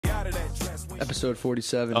Episode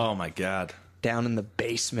 47. Oh, my God. Down in the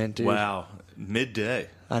basement, dude. Wow. Midday.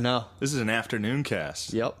 I know. This is an afternoon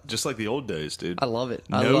cast. Yep. Just like the old days, dude. I love it.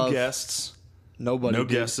 No guests. Nobody. No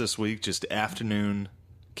guests this week. Just afternoon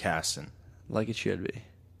casting. Like it should be.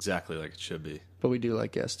 Exactly like it should be. But we do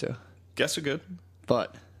like guests, too. Guests are good.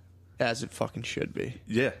 But as it fucking should be.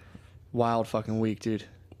 Yeah. Wild fucking week, dude.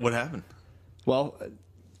 What happened? Well,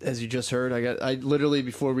 as you just heard, I literally,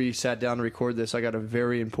 before we sat down to record this, I got a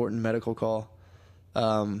very important medical call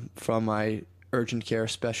from my urgent care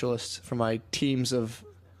specialist, from my teams of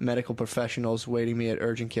medical professionals waiting me at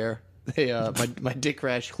urgent care. They, my dick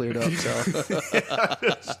rash cleared up, so.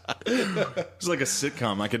 It's like a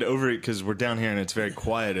sitcom. I could overeat because we're down here and it's very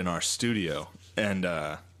quiet in our studio and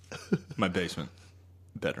my basement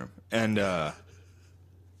bedroom. And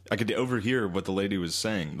I could overhear what the lady was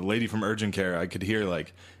saying. The lady from urgent care, I could hear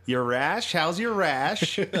like, "Your rash? How's your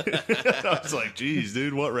rash?" I was like, "Geez,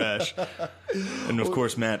 dude, what rash?" And of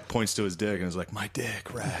course, Matt points to his dick and is like, "My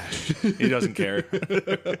dick rash." He doesn't care.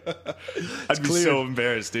 I'd be so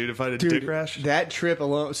embarrassed, dude, if I had a dick rash. That trip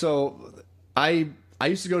alone. So I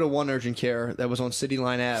used to go to one urgent care that was on City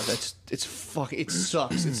Line Ave. It sucks.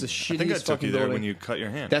 It's the shittiest I think I took fucking you there building. when you cut your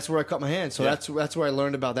hand. That's where I cut my hand. So Yeah. that's where I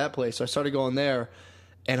learned about that place. So I started going there.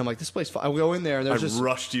 And I'm like, this place, I go in there, and there's I just...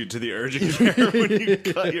 rushed you to the urgent care when you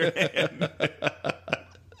cut your hand.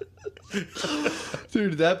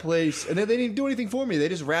 Dude, that place... And then they didn't do anything for me. They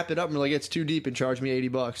just wrapped it up and were like, it's too deep, and charged me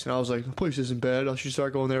 $80. And I was like, the place isn't bad. I should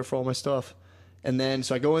start going there for all my stuff. And then,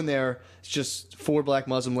 so I go in there. It's just 4 black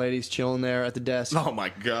Muslim ladies chilling there at the desk. Oh, my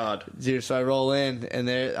God. Dude, so I roll in, and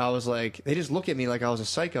I was like... They just look at me like I was a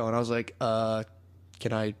psycho. And I was like,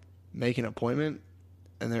 can I make an appointment?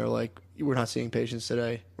 And they were like, "We're not seeing patients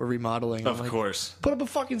today. We're remodeling." Of course. Put up a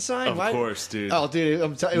fucking sign. Of course, dude. Oh, dude, it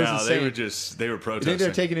was insane. They were You protesting. think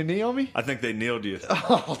they're taking a knee on me? I think they kneeled you.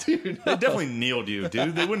 Oh, dude. They definitely kneeled you,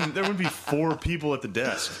 dude. There wouldn't be 4 people at the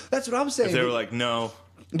desk. That's what I'm saying. If they were like, no.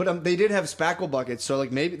 But they did have spackle buckets, so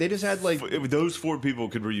like maybe they just had like... Those 4 people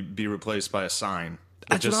could be replaced by a sign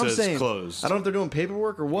that That's just what I'm says saying. closed. I don't know if they're doing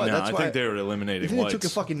paperwork or what. No, That's I why think they were eliminating You think whites. they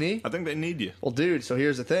took a fucking knee? I think they need you. Well, dude, so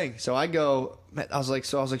here's the thing. So I go... I was like,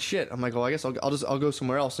 shit. I'm like, well, I guess I'll go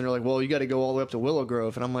somewhere else. And they're like, well, you got to go all the way up to Willow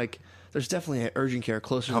Grove. And I'm like, there's definitely an urgent care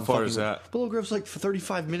closer. How far is that? Willow Grove's like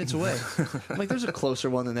 35 minutes away. I'm like, there's a closer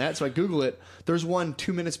one than that. So I Google it. There's one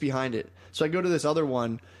 2 minutes behind it. So I go to this other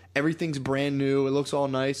one. Everything's brand new. It looks all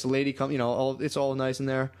nice. The lady come, it's all nice in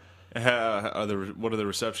there. What are the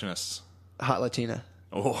receptionists? Hot Latina.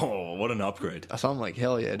 Oh, what an upgrade. So I'm like,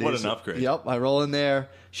 hell yeah, dude. What an upgrade. Yep, I roll in there.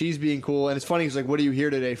 She's being cool. And it's funny, he's like, what are you here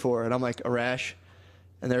today for? And I'm like, a rash.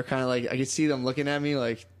 And they're kind of like, I could see them looking at me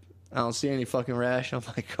like, I don't see any fucking rash. And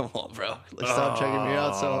I'm like, come on, bro. Stop checking me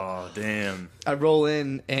out. So Oh, damn. I roll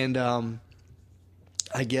in, and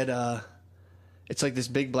I get... It's like this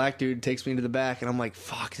big black dude takes me to the back, and I'm like,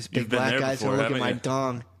 fuck, this big You've been black there guy's before, going to look at haven't my you?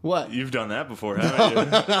 dong. What? You've done that before, haven't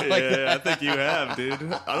you? like I think you have, dude.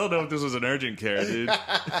 I don't know if this was an urgent care, dude.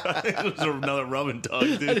 I think it was another rub and tug,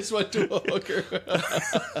 dude. I just went to a hooker.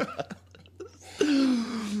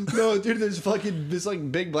 No, dude, this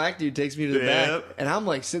like big black dude takes me to the back, and I'm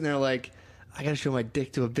like sitting there like, I gotta show my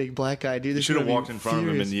dick to a big black guy, dude. You should have walked in front of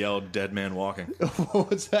him and yelled, "Dead man walking."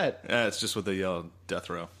 What's that? Yeah, it's just what they yell, death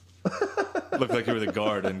row. Looked like you were the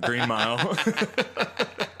guard in Green Mile.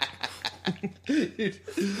 Dude.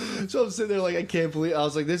 So I'm sitting there like, I can't believe. I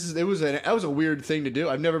was like, that was a weird thing to do.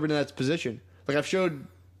 I've never been in that position. Like I've showed,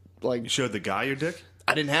 like You showed the guy your dick?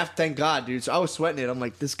 I didn't have to, thank God, dude. So I was sweating it. I'm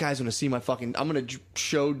like, this guy's gonna see my fucking. I'm gonna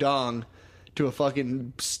show dong to a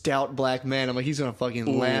fucking stout black man. I'm like, he's gonna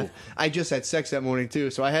fucking laugh. I just had sex that morning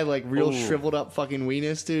too, so I had like real shriveled up fucking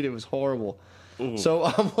weenus, dude. It was horrible. Ooh. So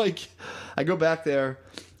I'm like, I go back there.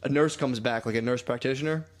 A nurse comes back, like a nurse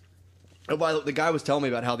practitioner. And the guy was telling me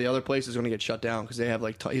about how the other place is going to get shut down because they have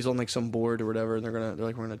like he's on like some board or whatever, and they're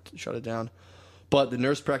like, we're gonna shut it down. But the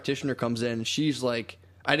nurse practitioner comes in, and she's like,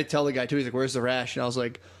 I had to tell the guy too. He's like, "Where's the rash?" And I was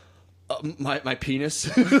like, my penis.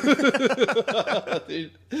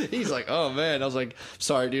 Dude, he's like, "Oh man." I was like,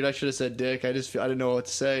 "Sorry, dude. I should have said dick. I didn't know what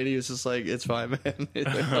to say." And he was just like, "It's fine, man."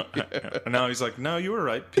 No, he's like, "No, you were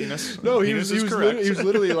right. Penis." No, he penis was correct. he was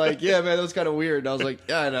literally like, "Yeah, man, that was kind of weird." And I was like,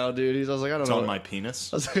 "Yeah, I know, dude." I was like, "I don't It's know." on my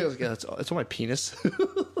penis. I was like, "Yeah, it's on my penis."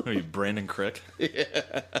 Are you Brandon Crick? Yeah.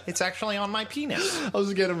 It's actually on my penis. I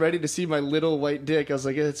was getting ready to see my little white dick. I was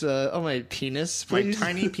like, "It's on my penis, please." My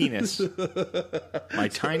tiny penis. My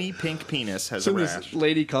tiny pink penis has So a this rash.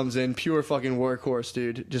 lady comes in, pure fucking workhorse,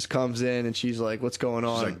 dude. Just comes in and she's like, "What's going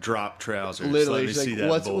on?" She's like, drop trousers. Literally, Let me she's see like, that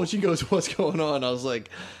 "What's?" bull. When she goes, "What's going on?" I was like,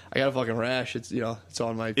 "I got a fucking rash. It's it's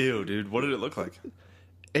on my." Ew, dude. What did it look like?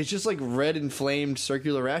 It's just like red inflamed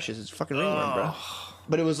circular rashes. It's fucking ringworm, bro.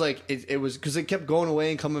 But it was like it was because it kept going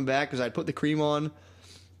away and coming back because I put the cream on.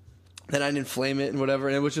 Then I'd inflame it and whatever,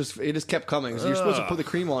 and it just kept coming. So you're supposed to put the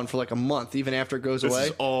cream on for like a month, even after it goes away. This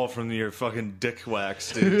is all from your fucking dick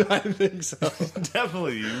wax, dude. I think so.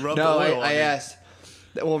 Definitely, you rubbed No, the oil on I it. asked.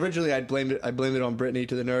 Well, originally I blamed it on Brittany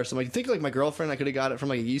to the nurse. I'm like, you think like my girlfriend, I could have got it from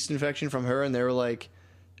like a yeast infection from her, and they were like,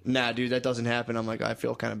 nah, dude, that doesn't happen. I'm like, I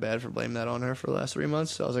feel kind of bad for blaming that on her for the last 3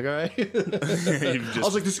 months. So I was like, all right. I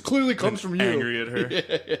was like, this clearly comes from you. Angry at her.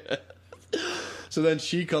 Yeah. So then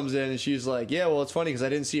she comes in and she's like, yeah, well, it's funny because I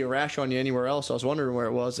didn't see a rash on you anywhere else. So I was wondering where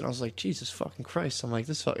it was. And I was like, Jesus fucking Christ. I'm like,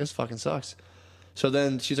 this fucking sucks. So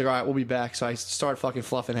then she's like, all right, we'll be back. So I start fucking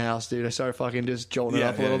fluffing house, dude. I started fucking just jolting it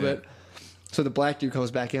up a little bit. So the black dude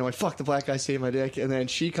comes back in. I'm like, fuck, the black guy saved my dick. And then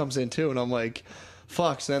she comes in too. And I'm like,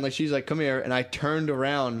 fuck. So then like she's like, come here. And I turned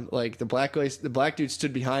around. Like the black dude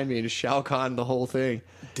stood behind me and just Shao Kahn the whole thing.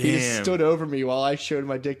 Damn. He just stood over me while I showed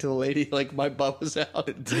my dick to the lady. Like my butt was out.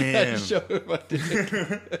 Damn. I showed her my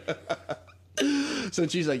dick. So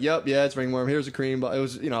she's like, yep, yeah, it's ringworm. Here's a cream. But it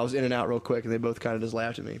was, I was in and out real quick. And they both kind of just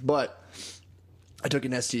laughed at me. But I took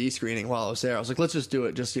an STE screening while I was there. I was like, let's just do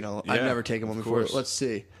it. Just, I've never taken one before. Course. Let's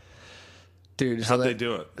see. Dude, How'd they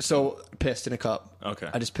do it? So, pissed in a cup. Okay.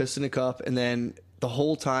 I just pissed in a cup, and then the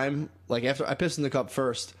whole time, like after I pissed in the cup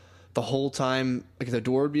first, the whole time, like the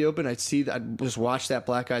door would be open, I'd just watch that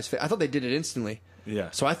black guy's face. I thought they did it instantly.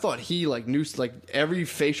 Yeah. So I thought he like knew like every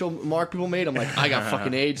facial mark people made. I'm like, I got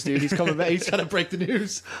fucking AIDS, dude. He's coming back. He's trying to break the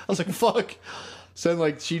news. I was like, fuck. So then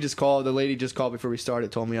like the lady just called before we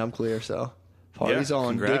started, told me I'm clear. So party's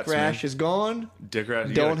on. Congrats, Dick rash man. is gone. Dick rash.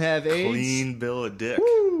 You Don't got a have AIDS. Clean bill of dick.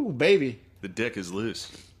 Woo, baby. The dick is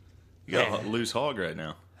loose. You got a loose hog right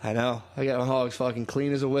now. I know. I got my hogs fucking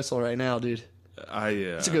clean as a whistle right now, dude.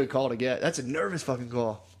 It's a good call to get. That's a nervous fucking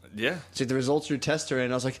call. Yeah. See, the results of your test are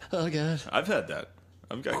in. I was like, oh, God. I've had that.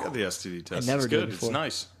 I got the STD test. I never it's did good. before. It's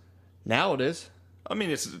nice. Now it is. I mean,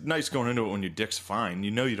 it's nice going into it when your dick's fine.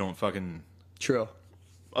 You don't fucking... True.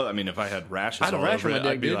 Well, I mean, if I had rashes I had a all rash over on my it,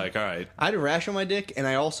 dick, I'd be dude. like, all right. I had a rash on my dick, and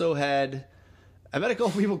I also had... I've had a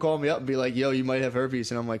couple people call me up and be like, yo, you might have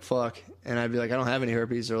herpes. And I'm like, fuck. And I'd be like, I don't have any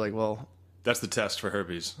herpes. They're like, well... That's the test for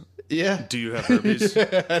herpes. Yeah. Do you have herpes?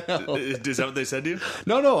 I know. Is that what they said to you?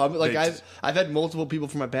 No. I'm like, I've had multiple people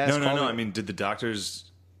from my past call me. I mean, did the doctors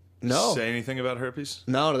No. say anything about herpes?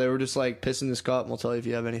 No, they were just like, piss in this cup and we'll tell you if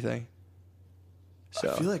you have anything.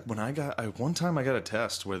 So I feel like when one time I got a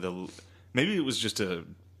test where maybe it was just a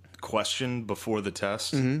question before the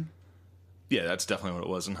test. Mm-hmm. Yeah, that's definitely what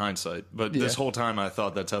it was in hindsight. But this whole time I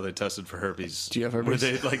thought that's how they tested for herpes. Do you have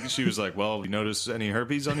herpes? Where she was like, well, you notice any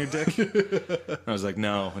herpes on your dick? And I was like,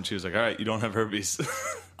 no. And she was like, all right, you don't have herpes.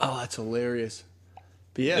 Oh, that's hilarious.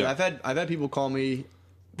 But yeah, I've had people call me.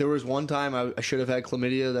 There was one time I should have had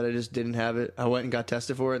chlamydia that I just didn't have it. I went and got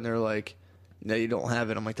tested for it, and they're like, no, you don't have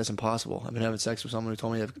it. I'm like, that's impossible. I've been having sex with someone who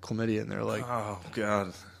told me I have chlamydia, and they're like, Oh,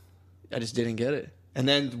 God. I just didn't get it. And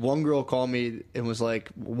then one girl called me and was like,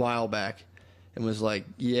 a while back, and was like,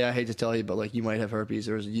 yeah, I hate to tell you, but like, you might have herpes.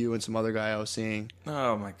 There was you and some other guy I was seeing.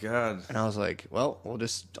 Oh, my God. And I was like, well,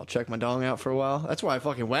 I'll check my dong out for a while. That's why I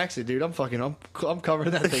fucking wax it, dude. I'm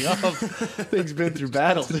covering that thing up. Thing's been through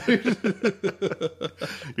battle, dude.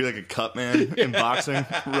 You're like a cut man in boxing,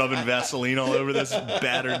 rubbing Vaseline all over this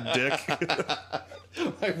battered dick.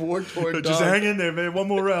 My war-torn dong. Just hang in there, man. One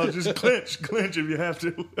more round. Just clinch if you have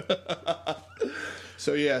to.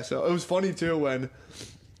 So it was funny too when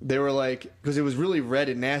they were like, because it was really red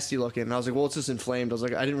and nasty looking, and I was like, well, it's just inflamed. I was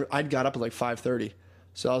like, I'd got up at like 5:30.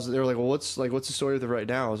 So they were like, well, what's the story with it right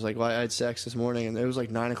now? I was like, well, I had sex this morning, and it was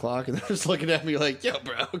like 9 o'clock, and they're just looking at me like, yo,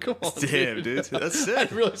 bro, come on. Damn, dude. That's sick. I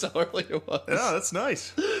didn't realize how early it was. Yeah, that's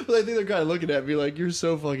nice. But I think they're kind of looking at me like, you're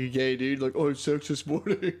so fucking gay, dude. Like, oh, I had sex this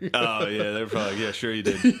morning. Oh, yeah, they're probably like, yeah, sure you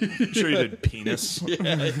did. Sure you did, penis.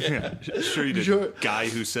 Yeah. Sure you did, guy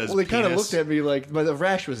who says Well, they kind of penis. looked at me like, the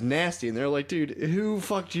rash was nasty, and they're like, dude, who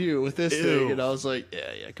fucked you with this Ew. thing? And I was like,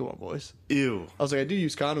 yeah, come on, boys. Ew. I was like, I do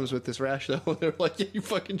use condoms with this rash, though. And they were like, yeah, you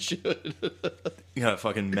fucking should. You got a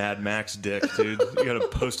fucking Mad Max dick, dude. You got a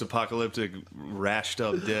post-apocalyptic,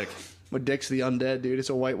 rashed-up dick. My dick's the undead, dude. It's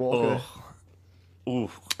a White Walker. Oh. Ooh.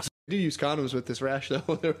 I do use condoms with this rash, though.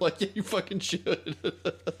 And they were like, yeah, you fucking should.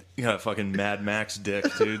 You got a fucking Mad Max dick,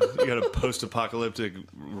 dude. You got a post-apocalyptic,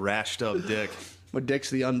 rashed-up dick. My dick's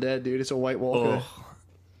the undead, dude. It's a White Walker.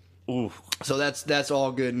 Oh. Ooh. So that's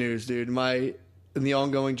all good news, dude. In the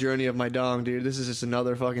ongoing journey of my dong, dude, this is just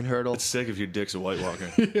another fucking hurdle. It's sick if your dick's a White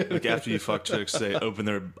Walker. Like after you fuck chicks, they open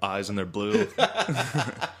their eyes and they're blue.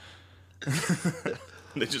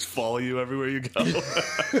 They just follow you everywhere you go.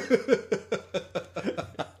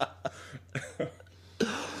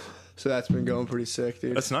 So that's been going pretty sick,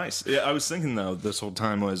 dude. That's nice. Yeah, I was thinking though this whole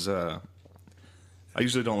time was I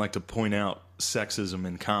usually don't like to point out sexism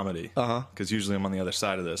in comedy because usually I'm on the other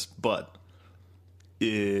side of this. But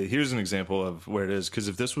here's an example of where it is, because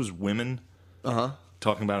if this was women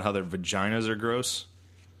talking about how their vaginas are gross,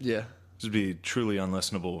 yeah, this would be a truly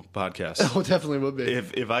unlistenable podcast. Oh, definitely would be.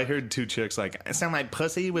 If I heard two chicks like, "So my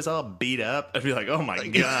pussy was all beat up," I'd be like, "Oh my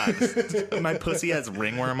god, my pussy has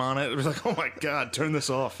ringworm on it." I'd be like, "Oh my god, turn this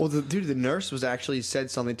off." Well, the nurse was actually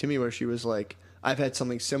said something to me where she was like, "I've had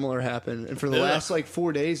something similar happen," and for the last like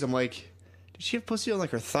 4 days, I'm like, "Did she have pussy on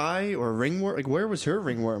like her thigh or ringworm? Like where was her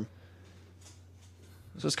ringworm?"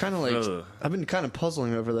 So it's kind of like I've been kind of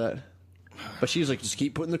puzzling over that. But she was like, "Just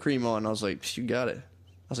keep putting the cream on." I was like, "You got it."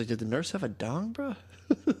 I was like, "Did the nurse have a dong, bro?"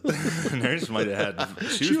 The nurse might have had.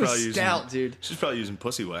 She was probably stout, dude. She's probably using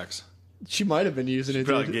pussy wax. She might have been using it.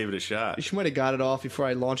 Probably dude. gave it a shot. She might have got it off before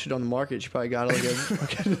I launched it on the market. She probably got it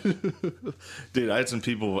like a. Dude, I had some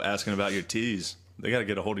people asking about your tees. They got to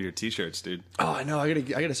get a hold of your t-shirts, dude. Oh, I know. I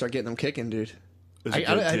gotta start getting them kicking, dude. I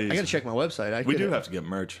gotta check my website. We do have to get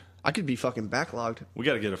merch. I could be fucking backlogged. We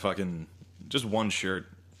got to get a fucking just one shirt.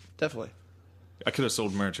 Definitely. I could have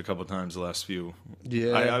sold merch a couple times the last few.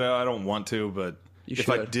 Yeah. I don't want to, but if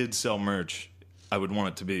I should. did sell merch, I would want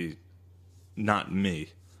it to be not me.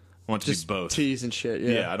 I want it to Just be both. tees and shit.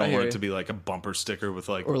 Yeah, I don't want it to be like a bumper sticker with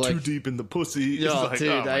like, or like too deep in the pussy. Yeah, like, dude.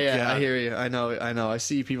 oh my God. I hear you. I know. I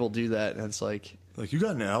see people do that, and it's like, you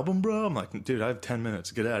got an album, bro? I'm like, dude, I have 10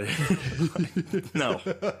 minutes. Get out of here. No.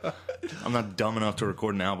 I'm not dumb enough to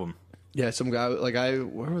record an album. yeah, some guy like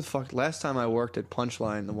where the fuck? Last time I worked at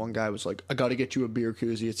Punchline, the one guy was like, "I got to get you a beer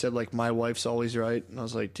koozie." It said like, "My wife's always right," and I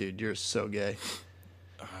was like, "Dude, you're so gay."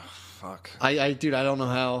 Fuck. Dude, I don't know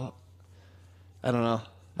how. I don't know.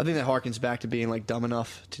 I think that harkens back to being like dumb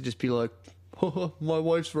enough to just be like, oh, "My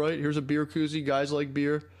wife's right. Here's a beer koozie. Guys like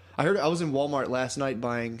beer." I was in Walmart last night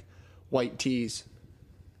buying white tees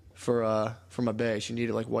for my bae. She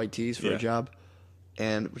needed like white tees for a job,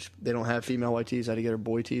 and they don't have female white tees. I had to get her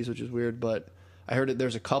boy tees, which is weird. But I heard that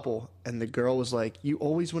there's a couple, and the girl was like, "You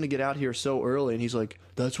always want to get out here so early," and he's like,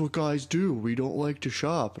 "That's what guys do. We don't like to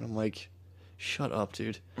shop." And I'm like, "Shut up,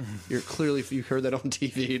 dude. You're clearly, you heard that on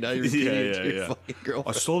TV. Now you're repeating it to your fucking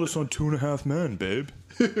girlfriend." I saw this on 2.5 Men, babe.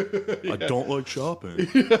 I don't like shopping.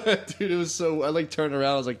 Dude, it was so. I like turned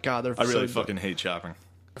around. I was like, "God, they're." I really fucking hate shopping.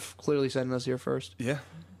 Clearly sending us here first. Yeah.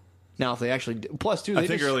 Now, if they actually plus, dude, I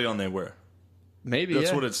think early on they were. Maybe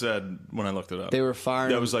That's what it said when I looked it up. They were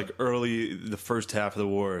firing. That was like early, the first half of the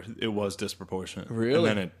war. It was disproportionate. Really?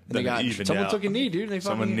 And then it evened someone out. took a knee, dude. And they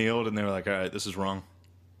Someone kneeled and they were like, "All right, this is wrong."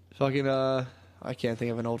 Fucking I can't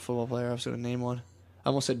think of an old football player. I was gonna name one. I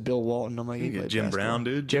almost said Bill Walton. I'm like, Jim Brown,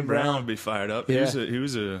 dude. Jim Brown would be fired up. Yeah. He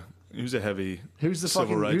was a heavy. Who's the civil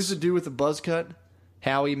fucking? rights. Who's the dude with the buzz cut?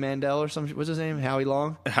 Howie Mandel or something. What's his name? Howie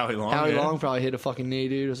Long. Howie Long. Howie yeah. Long probably hit a fucking knee,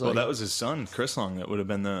 dude. It was like, Well, that was his son, Chris Long. That would have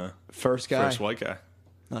been the first guy. first white guy.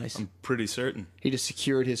 Nice. I'm pretty certain. He just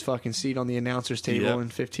secured his fucking seat on the announcer's table in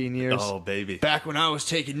 15 years. Oh, baby. Back when I was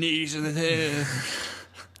taking knees in the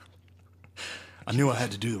I knew I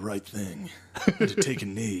had to do the right thing. I had to take a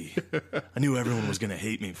knee. I knew everyone was going to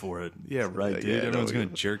hate me for it. Yeah, right, dude. Yeah, Everyone's going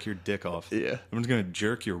to jerk your dick off. Yeah. Everyone's going to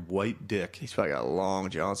jerk your white dick. He's probably got a long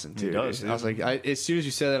Johnson too. He does, Dude. I was like, as soon as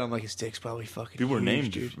you said that, I'm like, his dick's probably fucking. People were huge,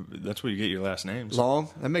 named. dude. That's where you get your last names. Long.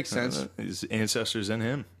 That makes sense. His ancestors and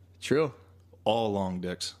him. True. All long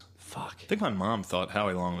dicks. Fuck. I think my mom thought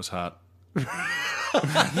Howie Long was hot.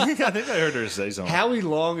 I think I heard her say something. Howie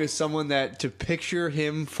Long is someone that to picture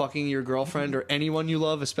him fucking your girlfriend or anyone you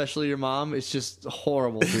love, especially your mom, is just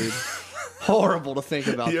horrible, dude. Horrible to think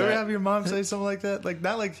about. You that. ever have your mom say something like that? Like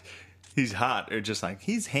not like he's hot, or just like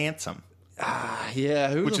he's handsome.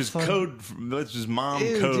 Yeah, Which is mom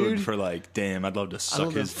Ew, code dude. for like, damn, I'd love to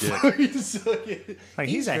suck his dick. dick. Like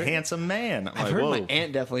he's a handsome man. I'm I've like, heard whoa, my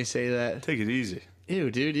aunt definitely say that. take it easy. Ew,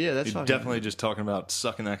 dude. Yeah, that's You're fucking. definitely just talking about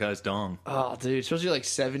sucking that guy's dong. Oh, dude, especially like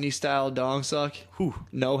 70s style dong suck. Whew.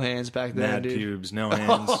 No hands back then, Mad dude. pubes, no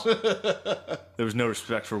hands. There was no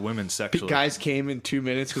respect for women sexually. Guys came in 2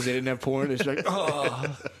 minutes because they didn't have porn. It's like,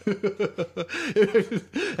 oh.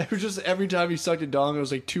 It was just every time he sucked a dong, it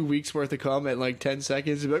was like 2 weeks worth of cum at like 10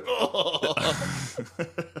 seconds. He'd be like, oh.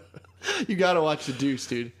 You gotta watch The Deuce,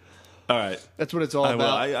 dude. All right. That's what it's all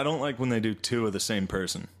about. I don't like when they do two of the same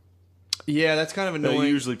person. Yeah, that's kind of That annoying.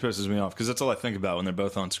 usually pisses me off because that's all I think about when they're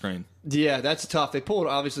both on screen. Yeah, that's tough. They pull it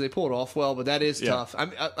off well, but that is Yeah. tough.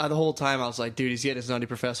 The whole time I was like, dude, he's getting his nutty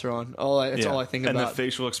professor on. That's all I think and about. the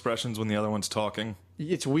facial expressions when the other one's talking.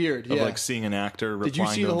 It's weird. Of Yeah. like seeing an actor Did you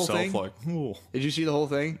replying see to the whole himself thing? like, "Ooh." Did you see the whole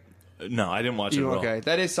thing? No, I didn't watch it at all. Okay,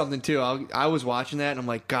 that is something too. I was watching that and I'm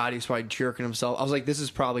like, God, he's probably jerking himself. I was like, this is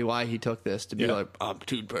probably why he took this to be like, I'm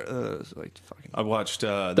too like fucking. I watched.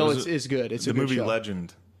 Though it's good. It's a the good movie show.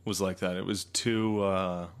 Legend was like that. It was too.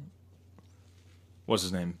 What's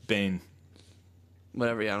his name? Bane.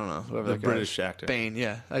 Whatever. Yeah, I don't know. Whoever The that guy British is. actor. Bane.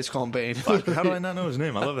 Yeah, I just call him Bane. Fuck, how do I not know his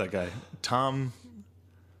name? I love that guy. Tom.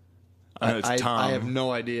 I know it's Tom. I have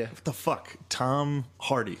no idea. What the fuck? Tom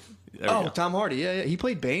Hardy. There we Oh, go. Tom Hardy. Yeah, he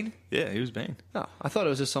played Bane. Yeah, he was Bane. Oh, I thought it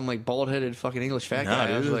was just some like bald-headed fucking English fat Nah, guy.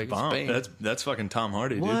 dude, I was it was like, bomb. it's Bane. That's fucking Tom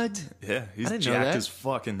Hardy, dude. What? Yeah, he's I didn't know jacked that. as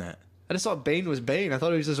fuck in that. I just thought Bane was Bane. I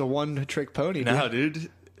thought he was just a one-trick pony. No, dude.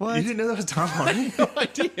 What? You didn't know that was Tom Hardy? No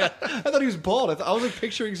idea. I thought he was bald. I was like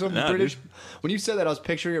picturing some Nah, British. dude. When you said that, I was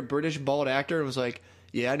picturing a British bald actor and was like,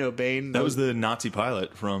 yeah, I know Bane. That was the Nazi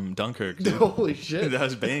pilot from Dunkirk, dude. Holy shit. That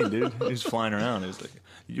was Bane, dude. He was flying around. He was like,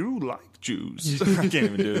 "You like Jews?" I can't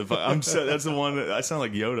even do it. That's the one. I sound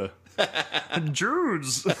like Yoda.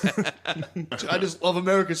 Jews. I just love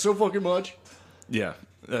America so fucking much. Yeah,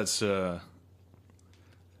 that's. Oh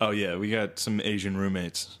yeah, we got some Asian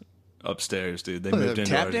roommates upstairs, dude. They moved into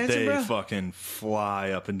tap ours. dancing, They bro? fucking fly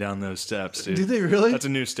up and down those steps, dude. Do they really? That's a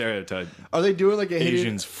new stereotype. Are they doing like a hidden?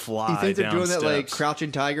 Asians fly You think they're down doing that like steps.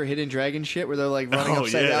 Crouching Tiger, Hidden Dragon shit, where they're like running Oh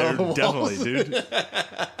upside down yeah, on the walls? definitely, dude.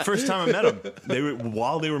 First time I met them,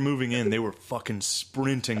 while they were moving in, they were fucking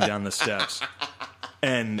sprinting down the steps,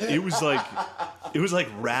 and it was like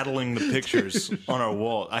rattling the pictures on our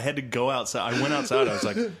wall. I had to go outside. I went outside. I was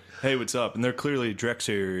like, "Hey, what's up?" And they're clearly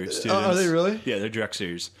Drexel students. Are they really? Yeah, they're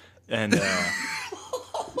Drexers, and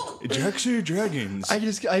Drexel dragons. I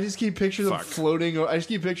just keep picturing them Fuck. floating. I just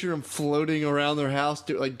keep picturing them floating around their house,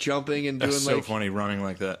 like jumping and doing That's so like. funny running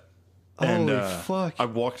like that. Holy And fuck! I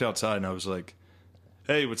walked outside and I was like,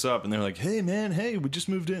 "Hey, what's up?" And they're like, "Hey, man, hey, we just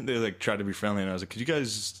moved in." They like tried to be friendly, and I was like, "Could you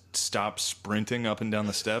guys stop sprinting up and down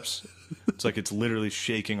the steps? It's like it's literally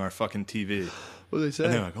shaking our fucking TV." What do they say?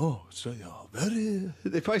 And they're like, "Oh, so very,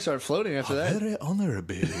 They probably started floating after that. very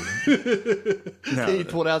honorable." He No,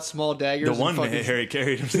 pulled out small daggers. the and one fucking, Harry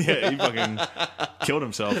carried him. Yeah, he fucking killed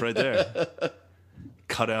himself right there.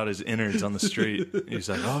 Cut out his innards on the street. He's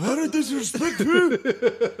like, "Oh, very disrespectful.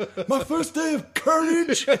 My first day of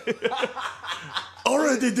courage.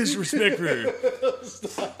 Already disrespectful."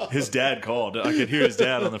 His dad called. I could hear his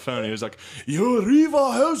dad on the phone. He was like, "You leave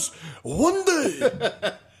our house one day,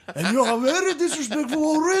 and you are very disrespectful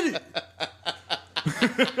already.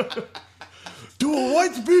 To a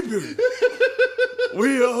white people.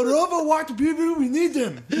 We love white people. We need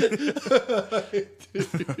them."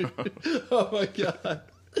 Oh my god!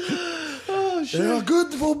 Oh shit! They are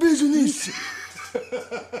good for business.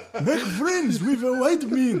 Make friends with a white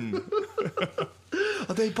man.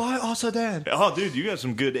 They buy us a Dan. Oh, dude, you got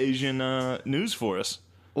some good Asian news for us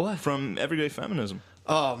What? from Everyday Feminism.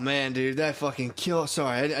 Oh man, dude, that fucking kill.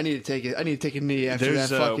 Sorry, I need to take it. I need to take a knee after There's,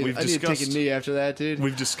 that. Fucking, we've I need to take a discussed- knee after that, dude.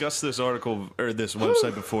 We've discussed this article or this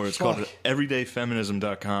website before. It's called Fuck.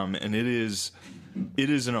 everydayfeminism.com, and it is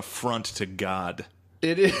an affront to God.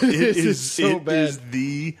 It is. It It's so it bad.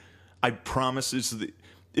 is I promise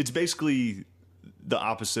it's basically the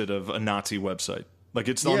opposite of a Nazi website. Like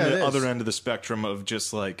it's on Yeah, the it is. other end of the spectrum of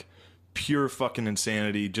just like pure fucking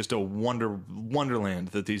insanity, just a wonderland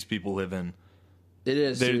that these people live in. It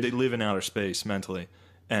is. They dude. live in outer space mentally,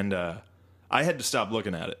 and I had to stop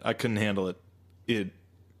looking at it. I couldn't handle it. It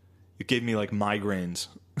gave me like migraines.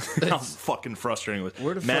 How fucking frustrating it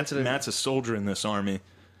Where the was. fuck did I- Matt's a soldier in this army,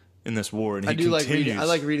 in this war, and he I do like continues. reading. I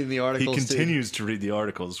like reading the He articles. too. continues to read the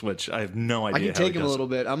articles, which I have no I idea. can take how him he a does. little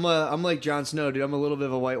bit. I'm like Jon Snow, dude. I'm a little bit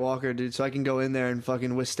of a White Walker, dude. So I can go in there and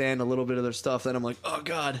fucking withstand a little bit of their stuff. Then I'm like, oh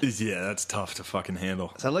god. Yeah, that's tough to fucking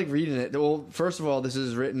handle. So I like reading it. Well, first of all, this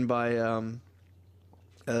is written by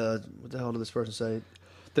what the hell did this person say?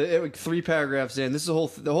 3 paragraphs in. This is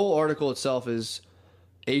the whole article itself is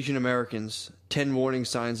Asian Americans 10 warning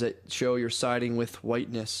signs that show you're siding with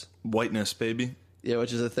whiteness. Whiteness, baby. Yeah,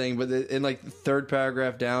 which is a thing. But in like the 3rd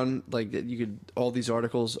paragraph down, like you could all these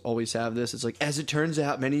articles always have this. It's like, as it turns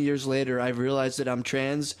out, many years later, I've realized that I'm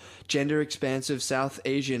trans, gender expansive, South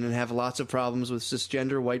Asian, and have lots of problems with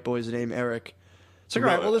cisgender white boys named Eric. It's like,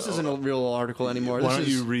 all right, well, this isn't a real article anymore. Why This don't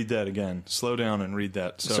is, you read that again? Slow down and read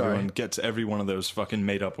that so Sorry. everyone gets every one of those fucking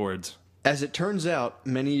made up words. As it turns out,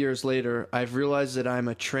 many years later, I've realized that I'm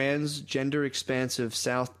a trans, gender expansive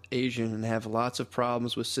South Asian and have lots of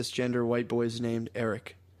problems with cisgender white boys named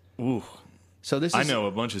Eric. Ooh. So this is... I know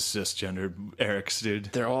a bunch of cisgender Erics, dude.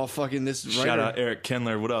 They're all fucking this writer. Shout out Eric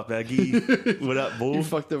Kendler. What up, Aggie? What up, bull? You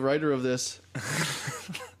fucked the writer of this.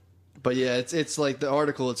 But yeah, it's like the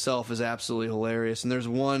article itself is absolutely hilarious. And there's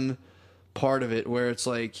one part of it where it's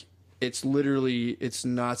like it's literally it's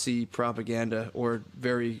Nazi propaganda or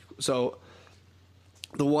very so.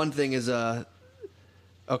 The one thing is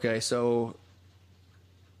okay, so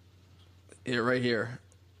here right here.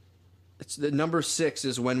 It's the number 6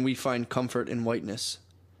 is when we find comfort in whiteness.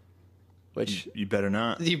 Which you better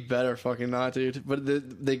not. You better fucking not, dude. But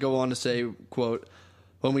they go on to say, quote,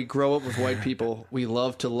 when we grow up with white people, we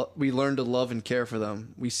learn to love and care for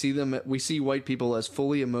them. We see white people as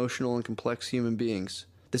fully emotional and complex human beings.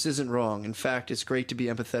 This isn't wrong. In fact, it's great to be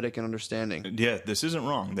empathetic and understanding. Yeah, this isn't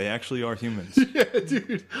wrong. They actually are humans. Yeah,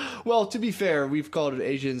 dude. Well, to be fair, we've called it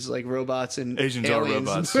Asians like robots and Asians aliens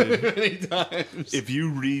are robots, dude. many times. If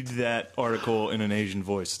you read that article in an Asian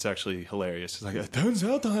voice, it's actually hilarious. It's like, it turns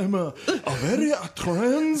out I'm a very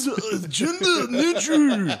transgender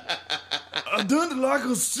nature. I don't like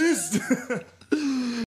a cyst.